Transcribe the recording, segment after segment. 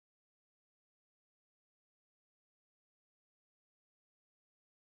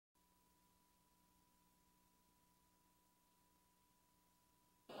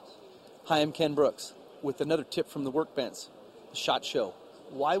Hi, I'm Ken Brooks with another tip from the Workbench, the SHOT Show.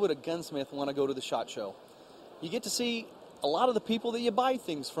 Why would a gunsmith want to go to the SHOT Show? You get to see a lot of the people that you buy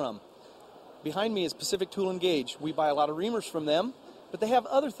things from. Behind me is Pacific Tool and Gauge. We buy a lot of reamers from them, but they have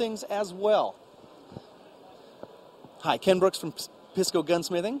other things as well. Hi, Ken Brooks from Pisco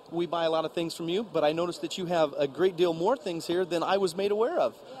Gunsmithing. We buy a lot of things from you, but I noticed that you have a great deal more things here than I was made aware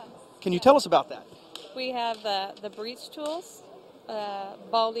of. Yes. Can you tell us about that? We have the breech tools,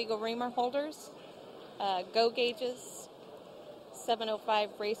 bald eagle reamer holders, go gauges, 705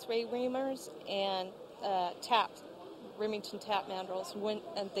 raceway reamers, and Remington tap mandrels,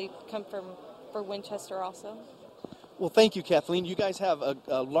 and they come for Winchester also. Well, thank you, Kathleen. You guys have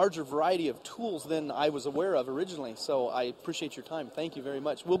a larger variety of tools than I was aware of originally, so I appreciate your time. Thank you very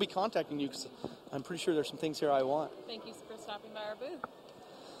much. We'll be contacting you because I'm pretty sure there's some things here I want. Thank you for stopping by our booth.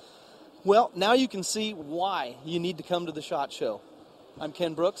 Well, now you can see why you need to come to the SHOT Show. I'm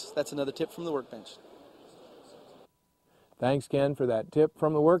Ken Brooks. That's another tip from the Workbench. Thanks, Ken, for that tip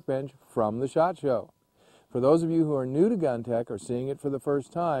from the Workbench from the SHOT Show. For those of you who are new to GunTech or seeing it for the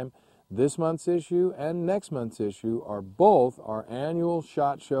first time, this month's issue and next month's issue are both our annual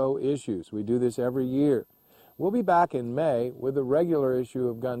SHOT Show issues. We do this every year. We'll be back in May with a regular issue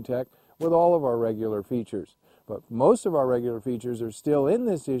of GunTech with all of our regular features. But most of our regular features are still in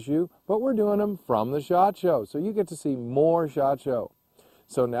this issue, but we're doing them from the SHOT Show, so you get to see more SHOT Show.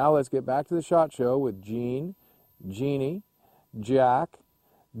 So now let's get back to the SHOT Show with Jean, Jeannie, Jack,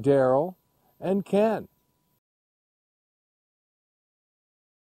 Daryl, and Ken.